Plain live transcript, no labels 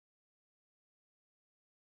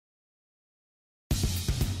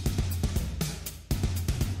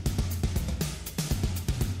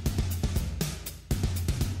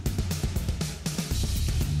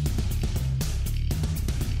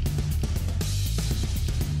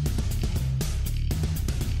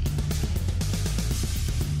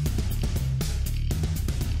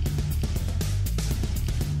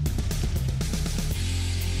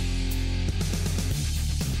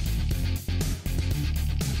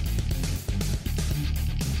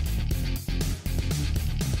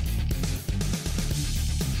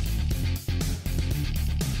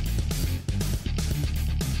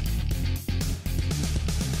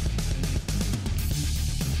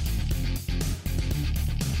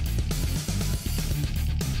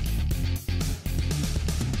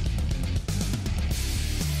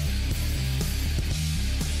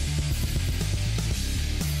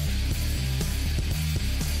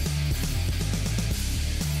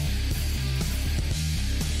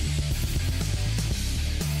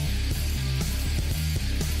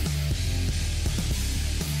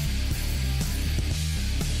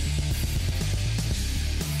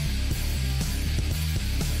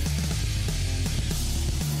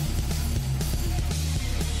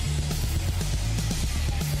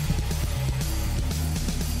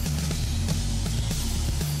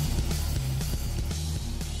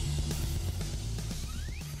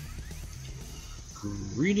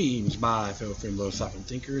Greetings, my fellow philosophical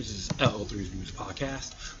thinkers. This is LO3's News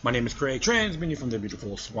Podcast. My name is Craig, transmitting from the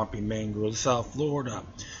beautiful swampy mangrove of South Florida.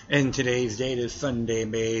 And today's date is Sunday,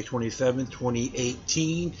 May 27th,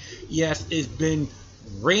 2018. Yes, it's been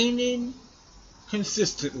raining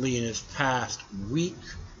consistently in this past week,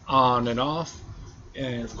 on and off.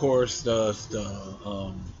 And of course, the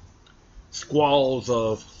squalls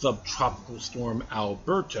of subtropical storm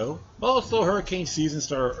Alberto. Also, hurricane season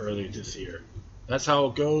started earlier this year. That's how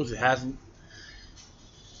it goes. It has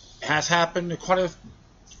happened quite a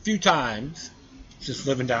few times since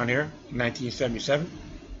living down here in 1977.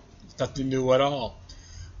 It's nothing new at all.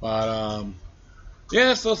 But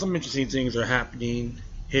yeah, so some interesting things are happening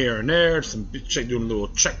here and there. Doing a little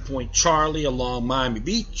checkpoint Charlie along Miami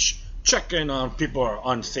Beach, checking on people who are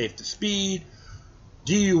unsafe to speed,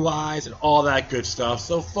 DUIs, and all that good stuff.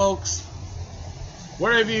 So, folks,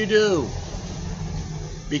 whatever you do,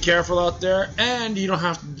 be careful out there, and you don't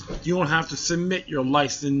have to submit your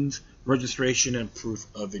license, registration, and proof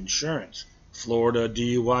of insurance.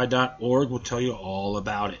 FloridaDUI.org will tell you all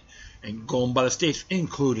about it, and going by the states,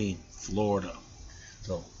 including Florida.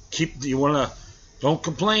 So don't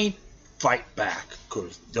complain, fight back,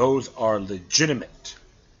 because those are legitimate.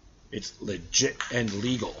 It's legit and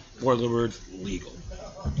legal. Or the word legal.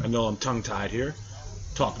 I know I'm tongue-tied here,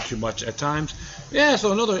 talking too much at times. Yeah,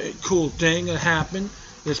 so another cool thing that happened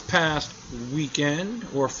this past weekend,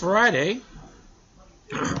 or Friday.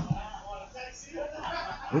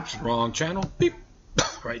 Oops, wrong channel. Beep.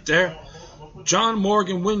 Right there. John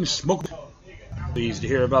Morgan wins smoke. Pleased to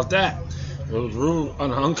hear about that. It was ruled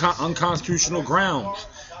on unconstitutional grounds.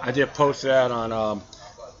 I did post that on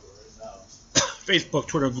Facebook,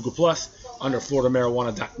 Twitter, and Google Plus under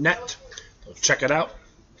FloridaMarijuana.net. So check it out.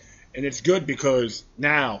 And it's good because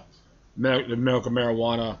now the medical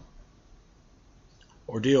marijuana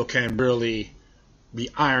ordeal can really be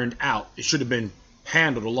ironed out. It should have been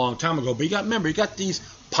handled a long time ago. But you got these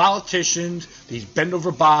politicians, these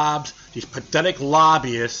bend-over bobs, these pathetic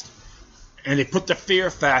lobbyists, and they put the fear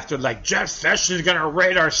factor like Jeff Sessions is going to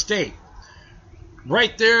raid our state.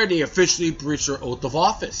 Right there, they officially breached their oath of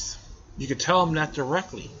office. You could tell them that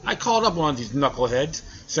directly. I called up one of these knuckleheads,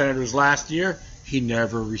 senators, last year. He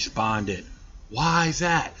never responded. Why is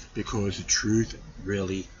that? Because the truth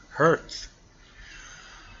really hurts.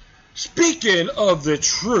 Speaking of the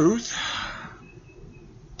truth,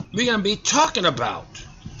 we're going to be talking about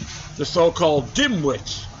the so-called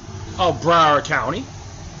dimwits of Broward County.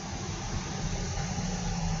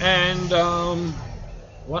 And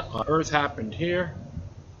what on earth happened here?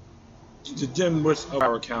 The dimwits of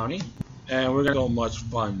Broward County. And we're going to have so much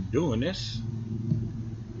fun doing this.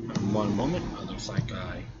 In one moment, it looks like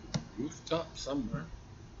I goofed up somewhere.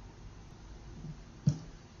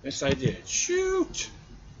 Yes, I did. Shoot!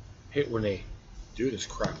 Hate when they do this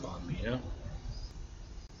crap on me, you know?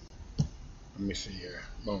 Let me see here.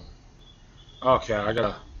 Boom. Okay, I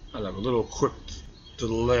have a little quick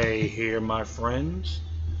delay here, my friends.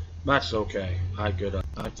 That's okay. I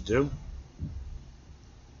have to do.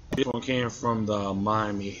 This one came from the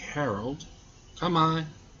Miami Herald. Come on.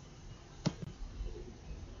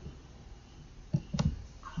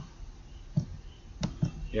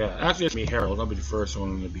 Yeah, actually it's Miami Herald. I'll be the first one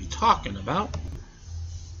I'm going to be talking about.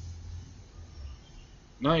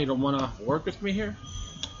 No, you don't want to work with me here?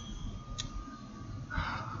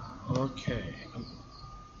 Okay.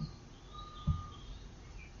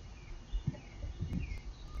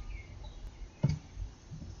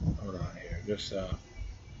 Hold on here. Just, I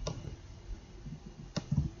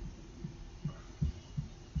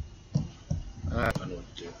don't know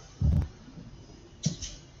what to do.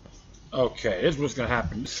 Okay, this is what's going to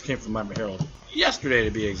happen. This came from Miami Herald yesterday,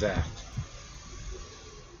 to be exact.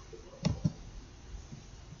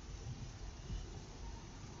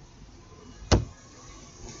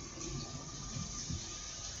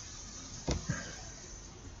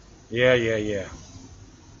 Yeah.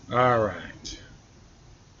 Alright.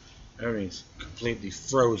 Everything's completely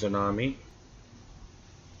frozen on me.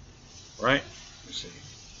 Right? Let's see.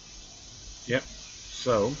 Yep.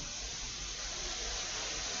 So,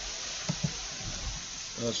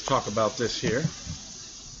 let's talk about this here.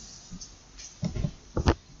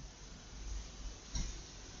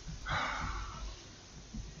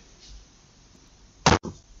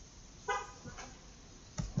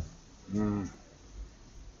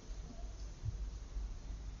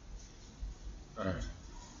 Alright.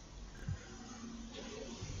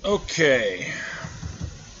 Okay.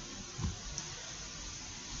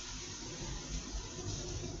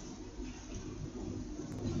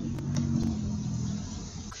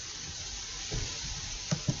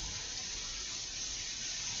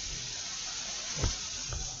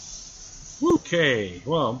 Okay,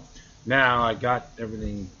 well, now I got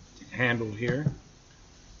everything handled here.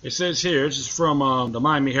 It says here, this is from the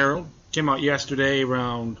Miami Herald. Came out yesterday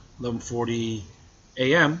around 11:40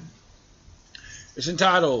 a.m. It's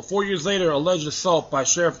entitled, 4 years later, alleged assault by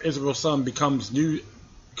Sheriff Israel Son becomes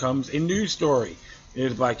a news story. It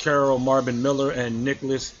is by Carol Marvin Miller and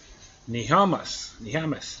Nicholas Nehamas.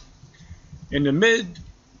 In the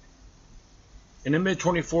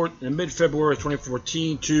mid-February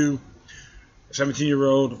 2014, two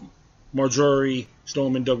 17-year-old Marjorie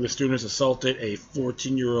Stoneman Douglas students assaulted a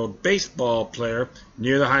 14-year-old baseball player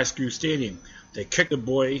near the high school stadium. They kicked the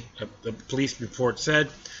boy, the police report said,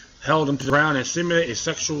 held him to the ground and simulated a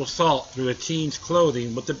sexual assault through the teen's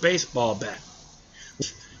clothing with a baseball bat.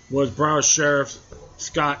 This was Broward Sheriff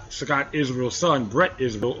Scott Israel's son, Brett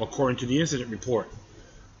Israel, according to the incident report.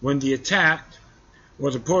 When the attack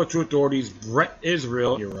was reported to authorities, Brett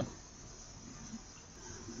Israel,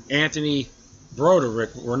 Anthony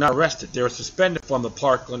Broderick were not arrested. They were suspended from the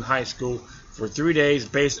Parkland High School for 3 days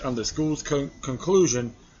based on the school's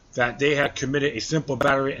conclusion that they had committed a simple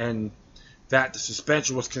battery and that the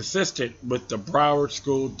suspension was consistent with the Broward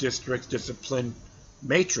School District's discipline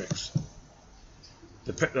matrix.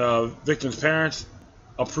 The victim's parents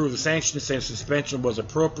approved the sanction, saying suspension was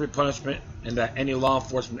appropriate punishment and that any law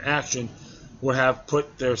enforcement action would have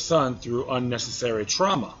put their son through unnecessary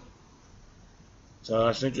trauma. So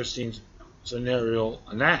that's an interesting scenario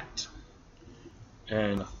on that.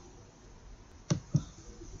 And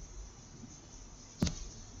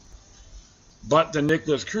but the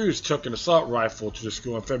Nicholas Cruz took an assault rifle to the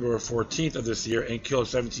school on February 14th of this year and killed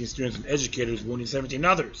 17 students and educators, wounding 17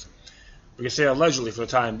 others. We can say allegedly for the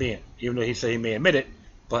time being, even though he said he may admit it,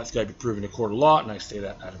 but it's got to be proven in a court of law, and I say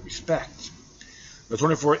that out of respect. The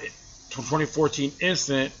 2014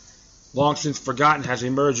 incident, long since forgotten, has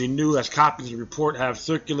emerged anew as copies of the report have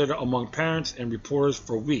circulated among parents and reporters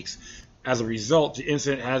for weeks. As a result, the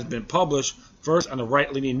incident has been published first on the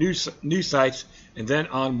right-leaning news sites and then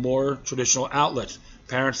on more traditional outlets.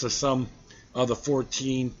 Parents of some of the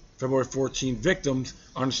February 14 victims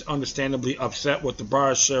are understandably upset with the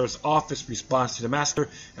Broward Sheriff's Office response to the massacre.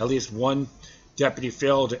 At least one deputy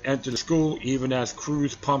failed to enter the school, even as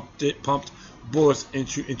Cruz pumped bullets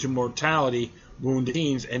into mortality, wounded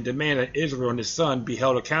teens, and demanded that Israel and his son be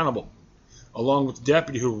held accountable. Along with the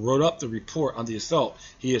deputy who wrote up the report on the assault,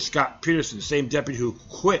 he is Scott Peterson, the same deputy who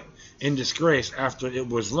quit in disgrace after it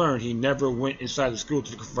was learned he never went inside the school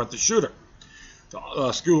to confront the shooter.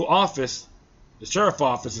 The school office, the sheriff's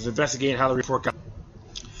office, is investigating how the report got.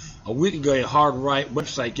 A week ago, a hard-right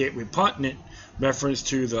website gave repugnant reference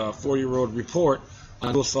to the 4-year-old report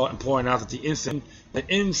on assault and pointing out that the incident, the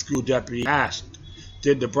in-school deputy asked,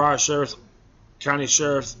 did the Broward County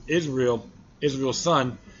Sheriff Israel's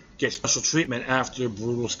son get special treatment after a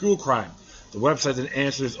brutal school crime? The website then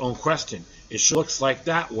answered its own question. It sure looks like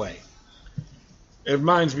that way. It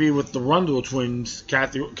reminds me with the Rundle twins,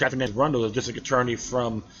 Catherine Rundle, the district attorney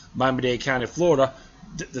from Miami-Dade County, Florida.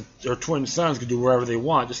 Their twin sons can do wherever they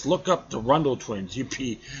want. Just look up the Rundle twins.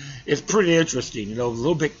 It's pretty interesting, a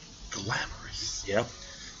little bit glamorous, yeah.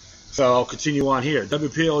 So I'll continue on here.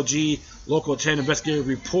 WPLG Local 10 investigative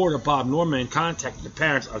reporter Bob Norman contacted the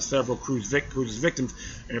parents of several Cruz's victims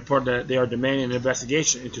and reported that they are demanding an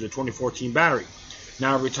investigation into the 2014 battery.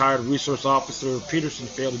 Now retired resource officer Peterson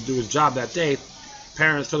failed to do his job that day.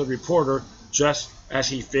 Parents told the reporter, just as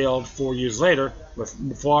he failed 4 years later,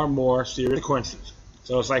 with far more serious consequences.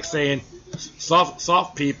 So it's like saying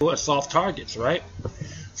soft people as soft targets, right?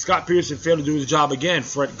 Scott Peterson failed to do his job again.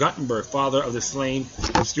 Fred Guttenberg, father of the slain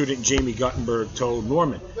student Jamie Guttenberg, told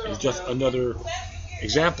Norman. It's just another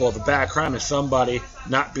example of a bad crime and somebody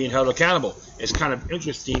not being held accountable. It's kind of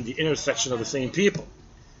interesting, the intersection of the same people.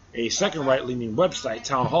 A second right-leaning website,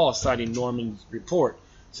 Town Hall, citing Norman's report,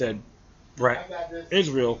 said Brett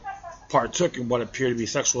Israel partook in what appeared to be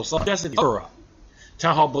sexual assault.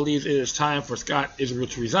 Town Hall believes it is time for Scott Israel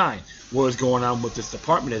to resign. What is going on with this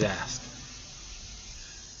department, it asked.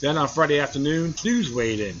 Then on Friday afternoon, news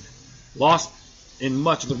weighed in. Lost in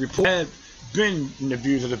much of the report had been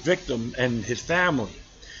interviews of the victim and his family.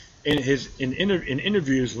 In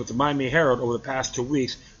interviews with the Miami Herald over the past 2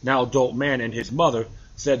 weeks, now adult man and his mother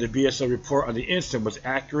said the BSO report on the incident was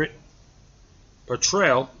accurate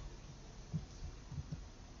portrayal.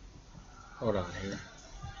 Hold on here.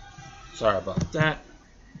 Sorry about that.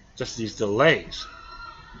 Just these delays.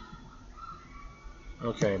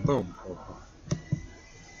 Okay, boom.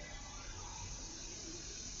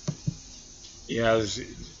 Yeah,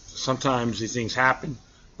 sometimes these things happen,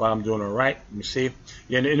 but I'm doing all right. Let me see.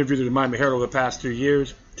 Yeah, in the interview with the Miami Herald over the past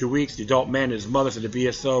 2 weeks, the adult man and his mother said the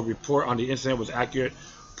BSO report on the incident was accurate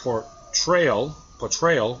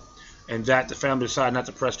portrayal, and that the family decided not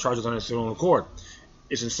to press charges on its own accord.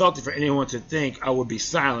 It's insulting for anyone to think I would be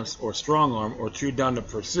silenced or strong-armed or too dumb to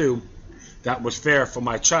pursue that was fair for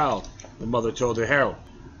my child, the mother told the Herald.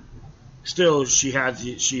 Still, she said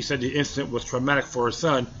the incident was traumatic for her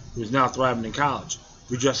son, who is now thriving in college.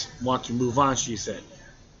 We just want to move on, she said.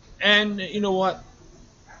 And you know what?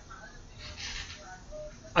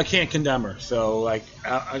 I can't condemn her, so I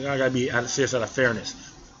gotta be serious out of fairness.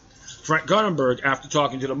 Frank Gunnenberg, after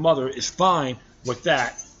talking to the mother, is fine with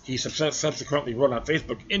that. He subsequently wrote on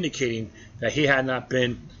Facebook indicating that he had not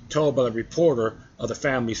been told by the reporter of the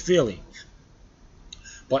family's feelings.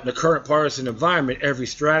 But in the current partisan environment, every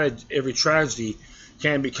tragedy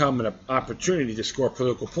can become an opportunity to score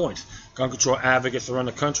political points. Gun control advocates around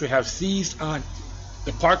the country have seized on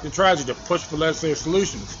the Parkland tragedy to push for legislative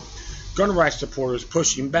solutions. Gun rights supporters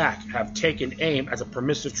pushing back have taken aim at the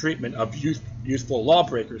permissive treatment of youthful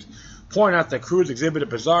lawbreakers, pointing out that crews exhibited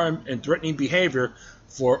bizarre and threatening behavior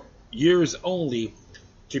for years only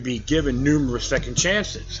to be given numerous second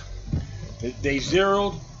chances. They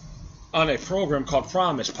zeroed on a program called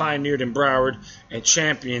Promise, pioneered in Broward and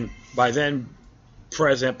championed by then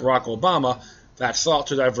President Barack Obama, that sought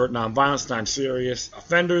to divert nonviolence, non-serious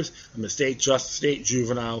offenders from the state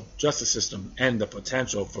juvenile justice system and the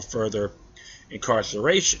potential for further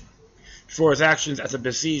incarceration. Before his actions at the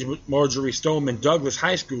besieged Marjory Stoneman Douglas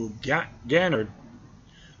High School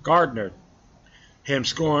garnered him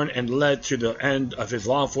scorn and led to the end of his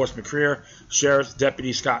law enforcement career, Sheriff's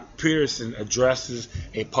Deputy Scott Peterson addresses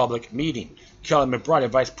a public meeting. Kelly McBride, a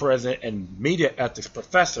vice president and media ethics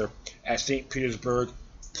professor at St. Petersburg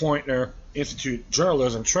Poynter Institute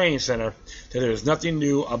Journalism Training Center, that there is nothing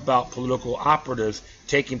new about political operatives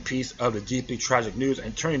taking piece of the deeply tragic news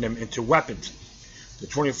and turning them into weapons. The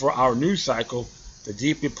 24-hour news cycle, the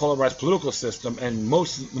deeply polarized political system, and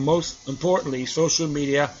most importantly, social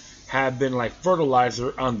media have been like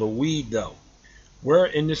fertilizer on the weed, though. We're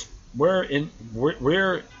in this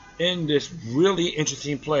really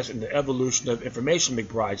interesting place in the evolution of information,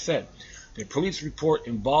 McBride said. The police report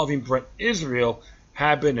involving Brent Israel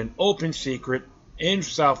had been an open secret in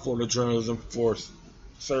South Florida journalism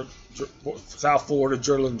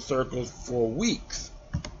circles for weeks.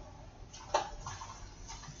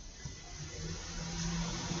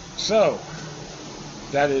 So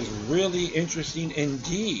that is really interesting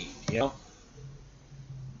indeed. You know,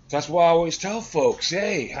 that's why I always tell folks,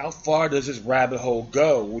 hey, how far does this rabbit hole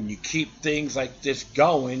go? When you keep things like this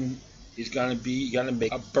going, it's gonna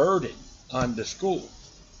make a burden on the school.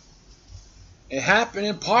 It happened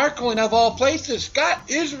in Parkland, of all places. Scott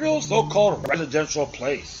Israel's so-called residential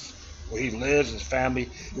place where he lives, his family,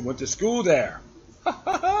 he went to school there.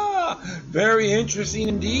 Very interesting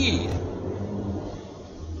indeed.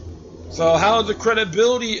 So how's the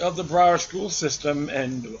credibility of the Broward school system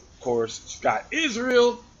and, of course, Scott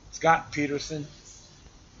Israel, Scott Peterson,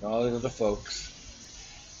 and all the other folks?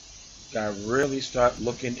 Gotta really start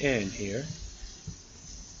looking in here.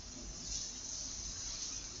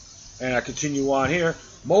 And I continue on here.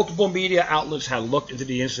 Multiple media outlets have looked into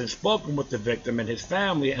the incident, spoken with the victim and his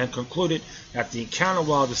family, and concluded that the encounter,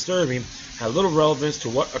 while disturbing, had little relevance to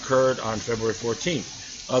what occurred on February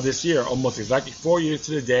 14th of this year, almost exactly 4 years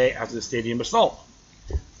to the day after the stadium assault.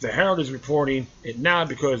 The Herald is reporting it now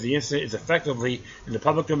because the incident is effectively in the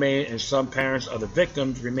public domain, and some parents of the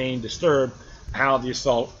victims remain disturbed how the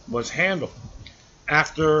assault was handled.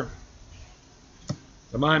 After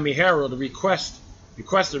the Miami Herald requested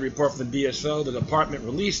a report from the BSO, the department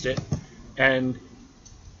released it, and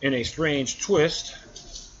in a strange twist,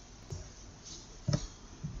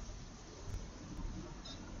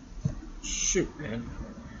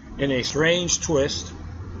 in a strange twist,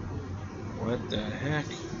 what the heck?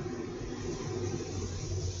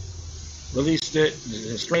 Released it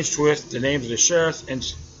in a strange twist. The names of the sheriffs and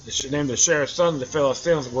the name of the sheriff's son and the fellow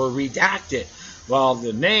assailants were redacted, while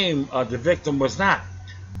the name of the victim was not.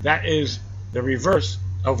 That is the reverse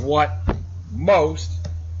of what most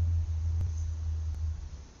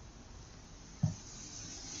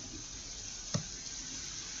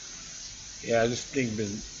this thing's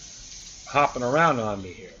been hopping around on me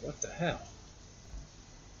here. What the hell?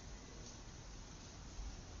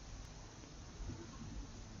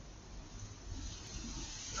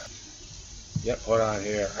 Yep, hold on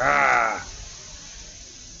here.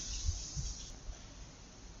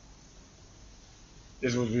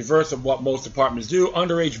 This was the reverse of what most departments do.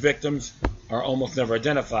 Underage victims are almost never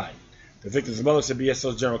identified. The victim's mother, said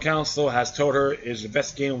BSO's general counsel, has told her is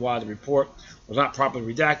investigating why the report was not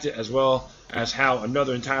properly redacted, as well as how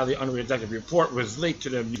another entirely unredacted report was leaked to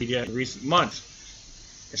the media in recent months.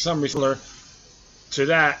 In some similar to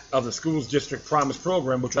that of the school's district promise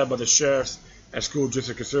program, which was led by the sheriff's and school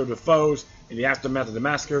district conservative foes. In the aftermath of the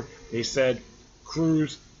massacre, they said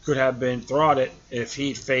Cruz could have been thwarted if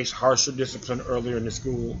he'd faced harsher discipline earlier in his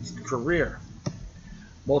school's career.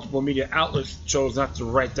 Multiple media outlets chose not to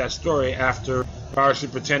write that story after Fire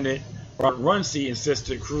Superintendent Robert Runcie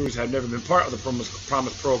insisted Cruz had never been part of the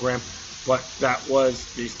Promise program, but that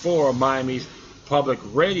was before Miami's public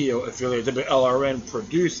radio affiliate WLRN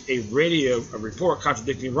produced a report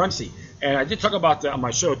contradicting Runcie. And I did talk about that on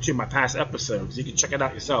my show too, my past episodes. You can check it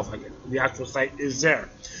out yourself. The actual site is there.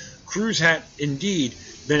 Cruz had indeed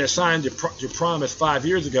been assigned to Promise 5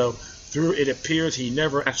 years ago, though it appears he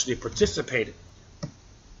never actually participated.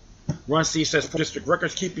 Runcie says district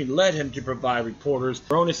records keeping led him to provide reporters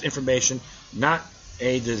erroneous information, not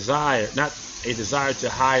a desire to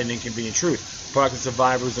hide an inconvenient truth. Project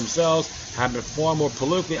survivors themselves have been far more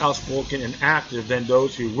politically outspoken and active than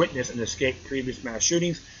those who witnessed and escaped previous mass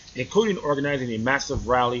shootings, including organizing a massive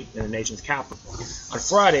rally in the nation's capital. On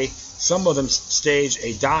Friday, some of them staged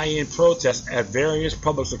a die-in protest at various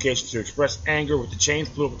public locations to express anger with the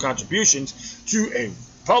changed political contributions to a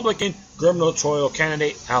Republican gubernatorial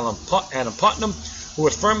candidate, Adam Putnam, who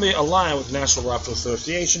was firmly aligned with the National Rifle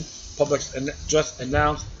Association. Publix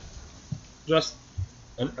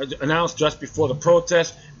announced just before the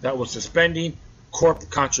protest that was suspending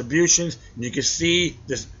corporate contributions. And you can see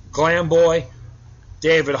this glam boy,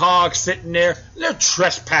 David Hogg, sitting there. They're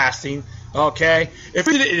trespassing, okay? If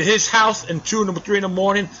he's at his house at 2 or 3 in the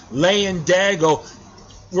morning, laying dead, go,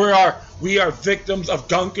 we are victims of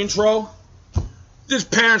gun control, his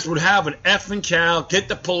parents would have an effing cow, get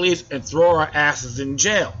the police, and throw our asses in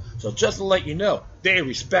jail. So just to let you know, they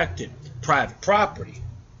respected private property.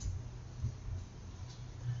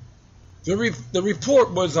 The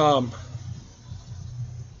report was come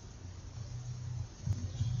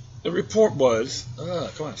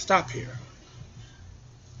on, stop here.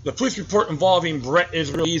 The police report involving Brett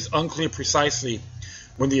Israel is unclear precisely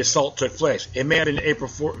when the assault took place. It may have been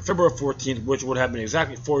February 14th, which would have been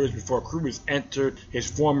exactly 4 years before Cruz entered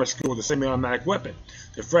his former school with a semi-automatic weapon.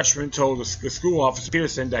 The freshman told the school officer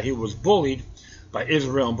Peterson that he was bullied by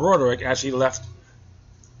Israel and Broderick as he left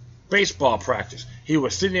baseball practice. He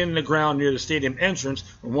was sitting in the ground near the stadium entrance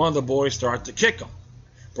when one of the boys started to kick him.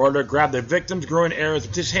 Broderick grabbed the victim's groin areas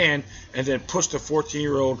with his hand and then pushed the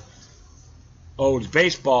 14-year-old's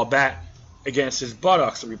baseball bat against his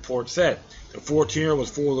buttocks, the report said. The 14-year-old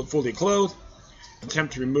was fully clothed.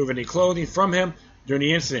 Attempt to remove any clothing from him during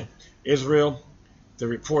the incident. Israel, the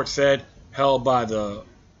report said, held by the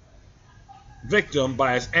victim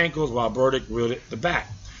by his ankles while Broderick wielded the bat.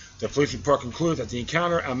 The police report concludes that the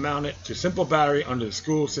encounter amounted to simple battery under the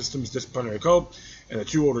school system's disciplinary code, and the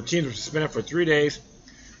 2 older teens were suspended for 3 days.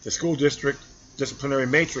 The school district disciplinary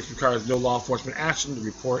matrix requires no law enforcement action, the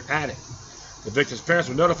report added. The victim's parents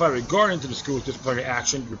were notified regarding the school's disciplinary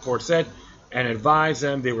action, the report said, and advised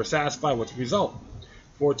them they were satisfied with the result.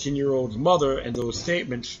 14-year-old's mother and those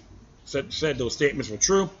statements said those statements were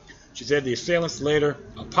true. She said the assailants later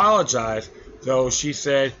apologized, though she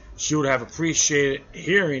said she would have appreciated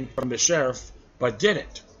hearing from the sheriff, but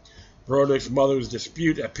didn't. Broderick's mother's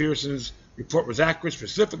dispute that Pearson's report was accurate,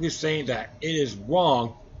 specifically saying that it is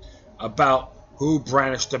wrong about who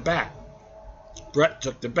brandished the bat. Brett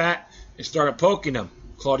took the bat and started poking him.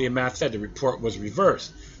 Claudia Math said the report was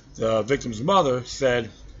reversed. The victim's mother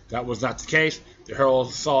said that was not the case. The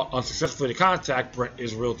Herald sought unsuccessfully to contact Brett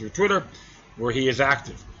Israel through Twitter, where he is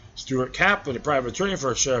active. Stuart Kaplan, a private attorney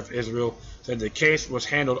for Sheriff Israel, said the case was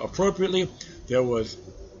handled appropriately. There was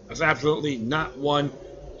absolutely not one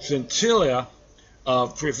scintilla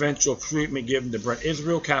of preferential treatment given to Brett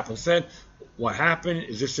Israel. Kaplan said, what happened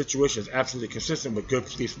is this situation is absolutely consistent with good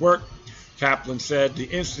police work. Kaplan said the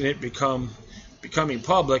incident becoming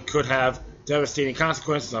public could have devastating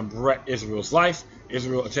consequences on Brett Israel's life.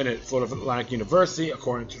 Israel attended Florida Atlantic University,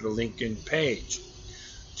 according to the Lincoln page.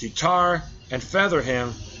 To tar and feather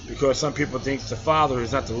him because some people think the father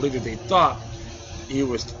is not the leader they thought he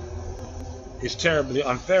was is terribly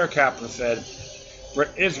unfair, Kaplan said.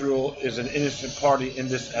 Brett Israel is an innocent party in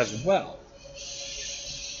this as well.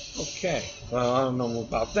 Okay, well, I don't know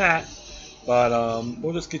about that, but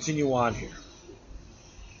we'll just continue on here.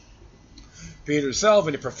 Peter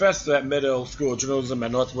Selvin, a professor at Middle School of Journalism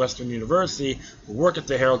at Northwestern University, who worked at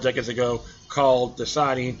the Herald decades ago, called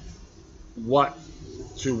deciding what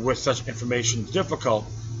to with such information difficult.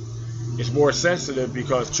 It's more sensitive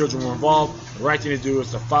because children were involved. The right thing to do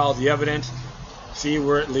is to follow the evidence, see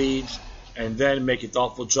where it leads, and then make a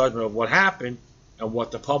thoughtful judgment of what happened and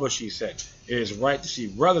what the publisher said. It is right to see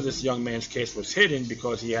whether this young man's case was hidden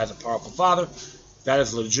because he has a powerful father. That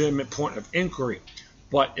is a legitimate point of inquiry.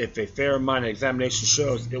 But if a fair-minded examination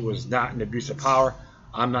shows it was not an abuse of power,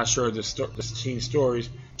 I'm not sure this teen stories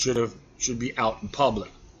should be out in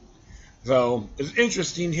public. So it's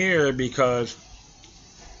interesting here because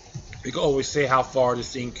we can always say how far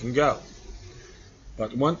this thing can go.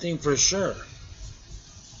 But one thing for sure,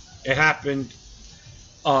 it happened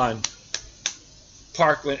on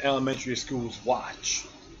Parkland Elementary School's watch,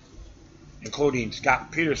 including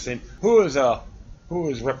Scott Peterson, who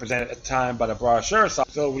was represented at the time by the Broward Sheriff's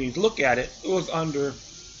Office. So when you look at it, it was under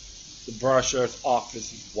the Broward Sheriff's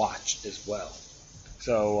Office's watch as well.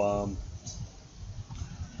 So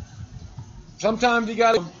sometimes you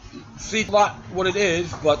gotta see a lot what it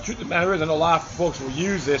is, but the truth of the matter is, I know a lot of folks will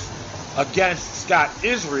use this against Scott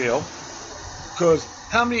Israel, because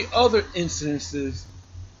how many other incidences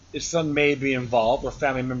his son may be involved or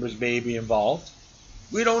family members may be involved?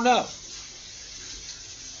 We don't know.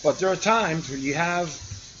 But there are times when you have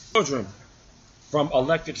children from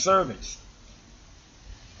elected servants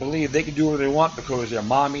believe they can do whatever they want because their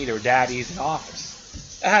mommy, their daddy's in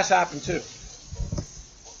office. That has happened too.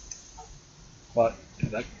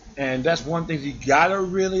 And that's one thing you gotta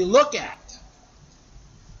really look at.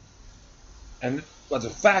 But the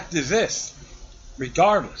fact is this,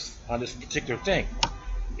 regardless on this particular thing,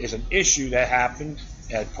 is an issue that happened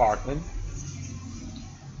at Parkland.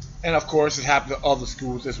 And of course it happened to other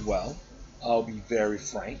schools as well. I'll be very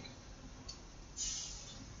frank.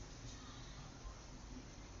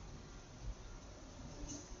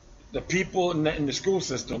 The people in the school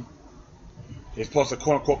system is supposed to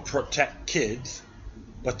quote unquote protect kids,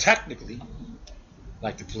 but technically,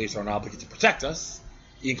 like the police are obligated to protect us,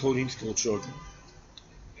 including school children.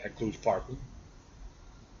 That includes Parkland.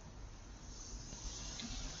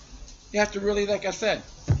 You have to really, like I said,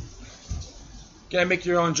 gotta make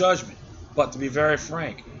your own judgment. But to be very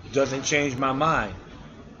frank, it doesn't change my mind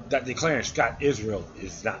that declaring Scott Israel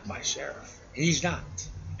is not my sheriff. He's not.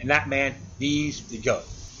 And that man needs to go.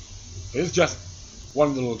 This is just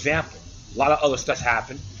one little example. A lot of other stuff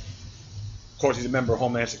happened. Of course, he's a member of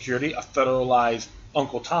Homeland Security, a federalized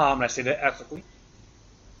Uncle Tom, and I say that ethically.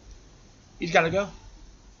 He's got to go.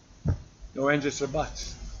 No ands or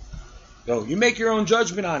buts. So you make your own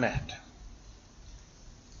judgment on that.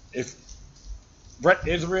 If Brett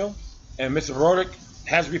Israel and Mr. Roddick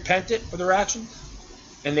has repented for their actions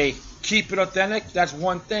and they keep it authentic, that's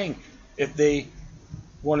one thing. If they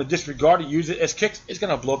want to disregard it, use it as kicks, it's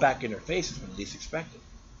going to blow back in their faces when least expected.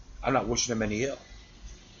 I'm not wishing them any ill.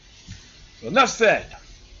 So enough said.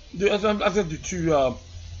 I'm going to do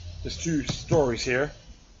there's two stories here.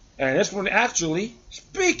 And this one actually,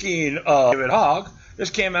 speaking of David Hogg,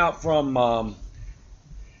 this came out from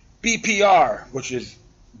BPR, which is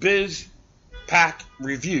Biz Pack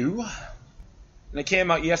Review. And it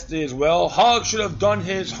came out yesterday as well. Hogg should have done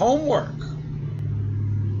his homework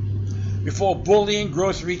before bullying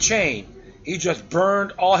grocery chain. He just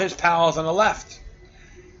burned all his pals on the left.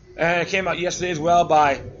 And it came out yesterday as well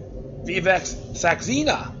by Vivek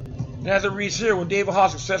Saxena. And as it reads here, when David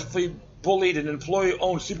Hogg successfully bullied an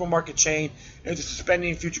employee-owned supermarket chain into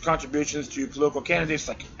suspending future contributions to political candidates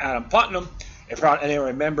like Adam Putnam, a proud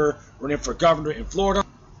NRA member running for governor in Florida,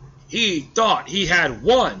 he thought he had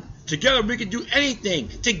won. Together we can do anything.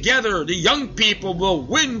 Together the young people will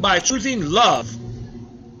win by choosing love.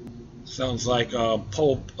 Sounds like a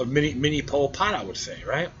mini Pol Pot, I would say,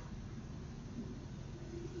 right?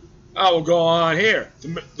 I will go on here.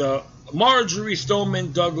 The Marjory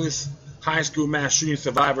Stoneman Douglas High School mass shooting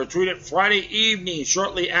survivor tweeted Friday evening,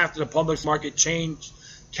 shortly after the Publix market change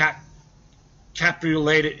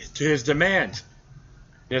capitulated to his demands.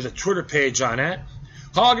 There's a Twitter page on that.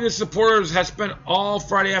 Hogg and his supporters have spent all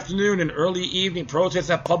Friday afternoon and early evening protests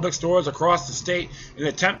at Publix stores across the state in an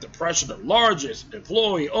attempt to pressure the largest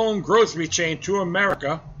employee-owned grocery chain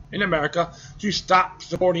in America to stop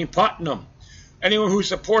supporting Putnam. Anyone who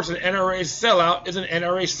supports an NRA sellout is an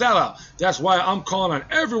NRA sellout. That's why I'm calling on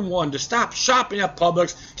everyone to stop shopping at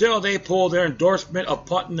Publix till they pull their endorsement of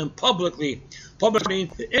Putnam publicly.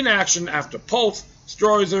 Publishing the inaction after Pulse,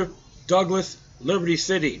 Strozer, Douglas, Liberty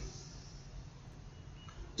City.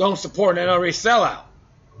 Don't support an NRA sellout.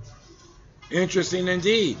 Interesting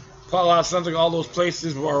indeed. Probably sounds like all those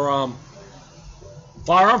places were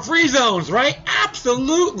firearm-free zones, right?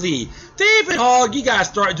 Absolutely. David Hogg, you gotta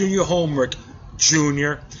start doing your homework,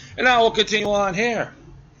 Junior. And I will continue on here.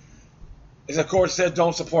 As of course said,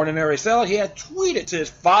 don't support an NRA sellout. He had tweeted to his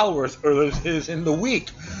followers earlier in the week,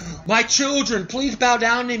 "My children, please bow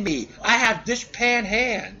down to me. I have dishpan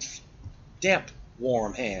hands." Damp,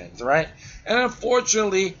 warm hands, right? And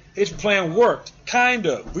unfortunately, his plan worked. Kind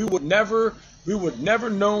of. We would never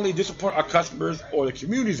knowingly disappoint our customers or the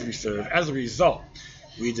communities we serve. As a result,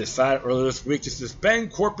 we decided earlier this week to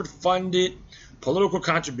suspend corporate-funded political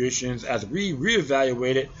contributions as we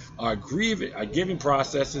reevaluated our giving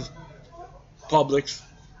processes. Publix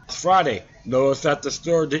Friday. Notice that the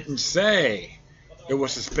store didn't say it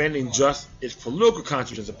was suspending just its political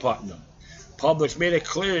contributions to Putnam. Publix made it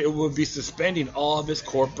clear it would be suspending all of its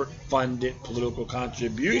corporate-funded political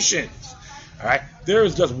contributions. All right, there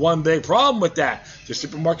is just one big problem with that. The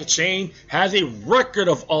supermarket chain has a record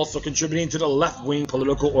of also contributing to the left-wing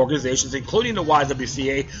political organizations, including the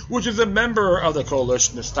YWCA, which is a member of the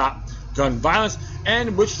Coalition to Stop Gun Violence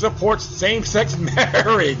and which supports same-sex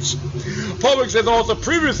marriage. Publix has also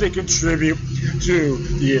previously contributed to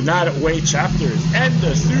the United Way chapters and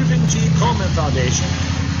the Susan G. Komen Foundation,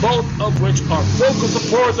 both of which are vocal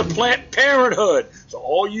supporters of Planned Parenthood. So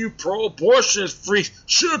all you pro-abortionist freaks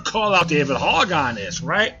should call out David Hogg on this,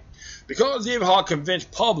 right? Because David Hogg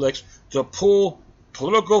convinced Publix to pull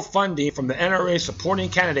political funding from the NRA supporting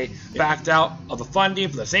candidate, backed out of the funding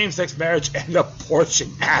for the same-sex marriage and abortion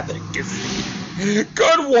advocacy.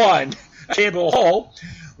 Good one, Cable Hall.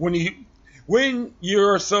 When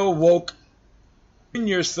you're so woke,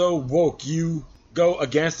 you go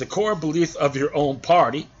against the core beliefs of your own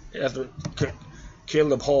party, as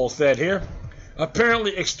Caleb Hall said here.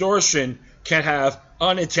 Apparently, extortion can have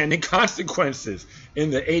unintended consequences. In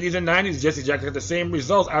the 80s and 90s, Jesse Jackson had the same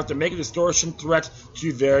results after making extortion threats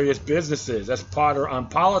to various businesses. That's Potter on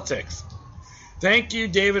Politics. Thank you,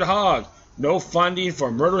 David Hogg. No funding for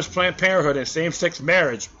murderous Planned Parenthood and same-sex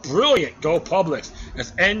marriage. Brilliant. Go Publix.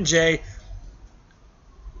 That's NJ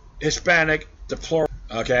Hispanic Deplorable.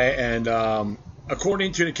 Okay, and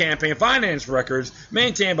according to the campaign finance records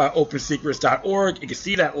maintained by OpenSecrets.org, you can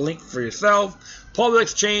see that link for yourself.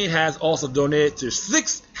 Publix chain has also donated to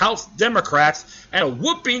 6 House Democrats and a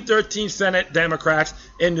whooping 13 Senate Democrats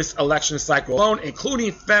in this election cycle alone,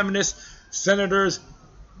 including feminist senators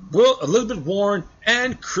Elizabeth Warren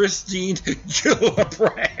and Christine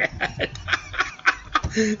Gillibrand.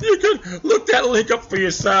 You can look that link up for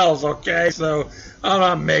yourselves, okay? So I'm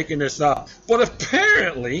not making this up. But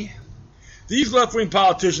apparently, these left-wing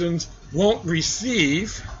politicians won't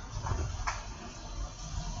receive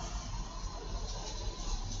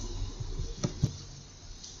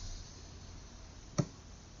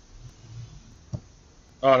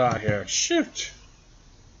hold on here. Shoot.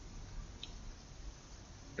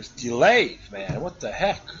 It's delayed, man. What the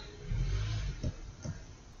heck?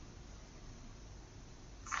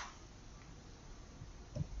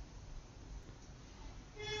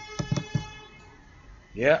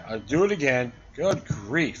 Yeah, I'll do it again. Good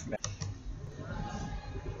grief, man.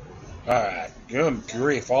 Alright, good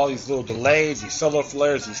grief. All these little delays, these solar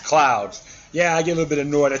flares, these clouds. Yeah, I get a little bit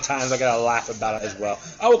annoyed at times. I gotta laugh about it as well.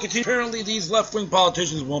 I will continue. Apparently, these left-wing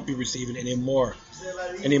politicians won't be receiving any more.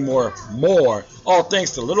 All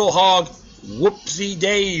thanks to Little Hog Whoopsie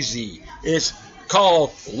Daisy. It's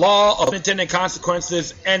called Law of Unintended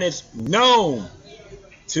Consequences, and it's known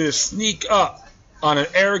to sneak up on an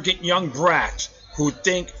arrogant young brat who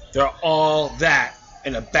think they're all that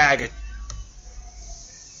in a bag of.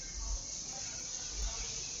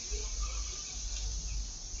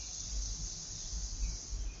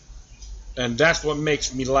 And that's what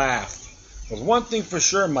makes me laugh. Because one thing for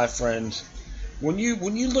sure, my friends, when you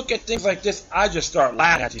look at things like this, I just start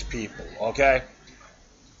laughing at these people, okay?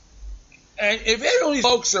 And if any of these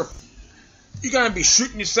folks are, you're going to be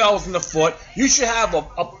shooting yourselves in the foot, you should have a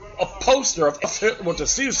poster of Hitler with the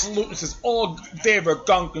Caesar salute that says, all in favor of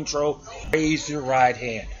gun control, raise your right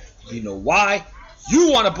hand. You know why?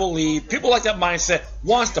 You want to believe, people like that mindset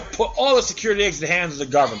wants to put all the security eggs in the hands of the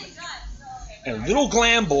government. And little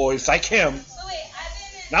glam boys like him,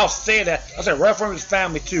 and I'll say that, I'll say right from his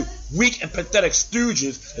family too, weak and pathetic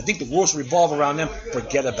stooges that think the world should revolve around them,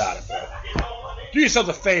 forget about it, bro. Do yourselves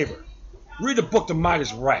a favor. Read the book The Might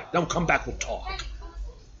is Right. Then come back, we'll talk.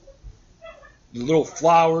 The little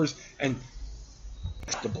flowers and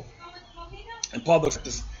vegetable. And Publix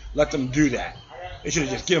just let them do that. They should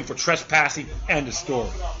have just given them for trespassing and the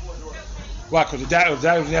story. Why? Because if that was the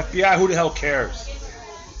FBI, who the hell cares?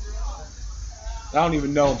 I don't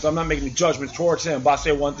even know him, so I'm not making any judgments towards him, but I'll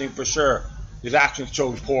say one thing for sure. His actions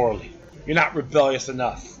chose poorly. You're not rebellious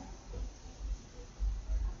enough.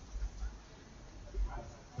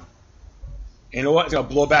 You know what? It's going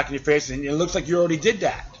to blow back in your face, and it looks like you already did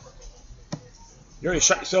that. You already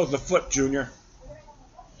shot yourself in the foot, Junior.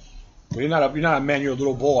 But you're not a man, you're a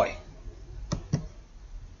little boy.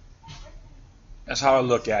 That's how I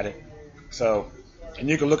look at it. So, and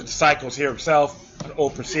you can look at the cycles here yourself on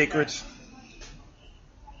Open Secrets.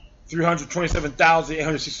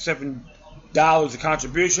 $327,867 of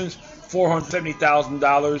contributions,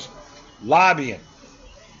 $470,000 lobbying.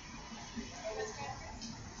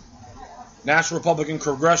 National Republican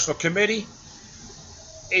Congressional Committee,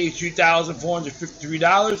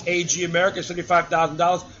 $82,453. AG America,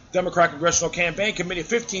 $75,000. Democrat Congressional Campaign Committee,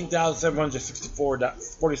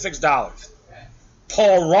 $15,746.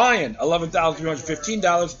 Paul Ryan,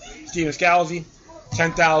 $11,315. Stephen Scalzi,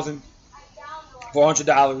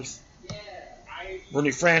 $10,400.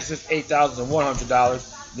 Bernie Francis,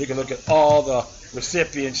 $8,100. You can look at all the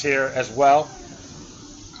recipients here as well.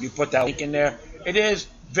 You put that link in there. It is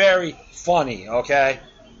very funny, okay?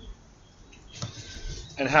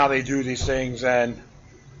 And how they do these things, and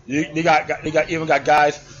you got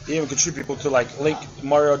guys, they even contribute people to like Link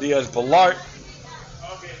Mario Diaz-Balart,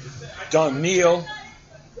 Don Neal,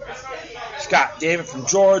 Scott David from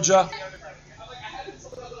Georgia,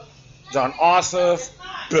 John Ossoff,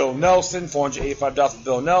 Bill Nelson, $485 for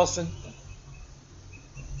Bill Nelson.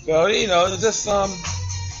 So, it's just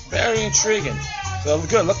very intriguing. So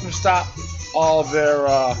good, let them stop all of their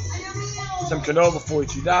some Canova,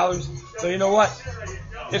 $42. So you know what?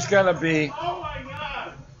 It's gonna be.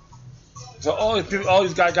 So all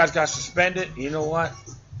these guys got suspended. You know what?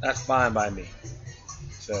 That's fine by me.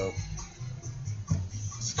 So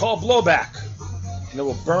it's called blowback, and it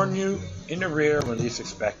will burn you in the rear when least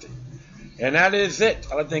expected. And that is it.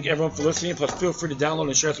 I'd like to thank everyone for listening. Plus, feel free to download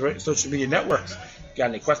and share to social media networks. Got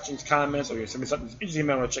any questions, comments, or you send me something interesting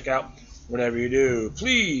you want to check out, whatever you do,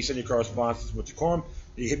 please send your correspondences with decorum.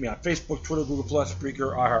 You hit me on Facebook, Twitter, Google+,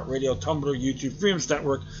 Spreaker, iHeartRadio, Tumblr, YouTube, Freedoms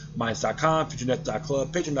Network, Minds.com,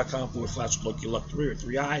 FutureNet.club, Patreon.com/LuckyLuck3 with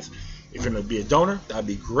 3 eyes. If you're going to be a donor, that'd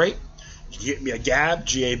be great. You can hit me at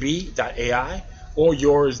gab.ai, or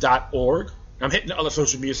yours.org. I'm hitting the other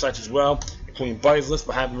social media sites as well, including Buddy's List,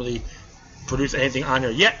 but I haven't really produced anything on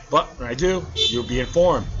there yet. But when I do, you'll be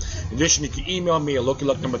informed. In addition, you can email me at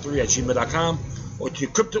LuckyLuck3@gmail.com, or to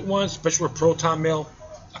encrypted one, special with Proton Mail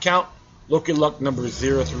account,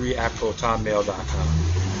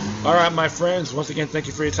 LuckyLuck03@protonmail.com. All right, my friends. Once again, thank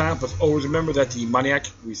you for your time. But always remember that the demoniac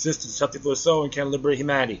resistance is healthy for the soul and can liberate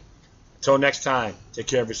humanity. Until next time, take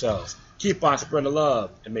care of yourselves. Keep on spreading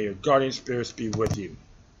love, and may your guardian spirits be with you.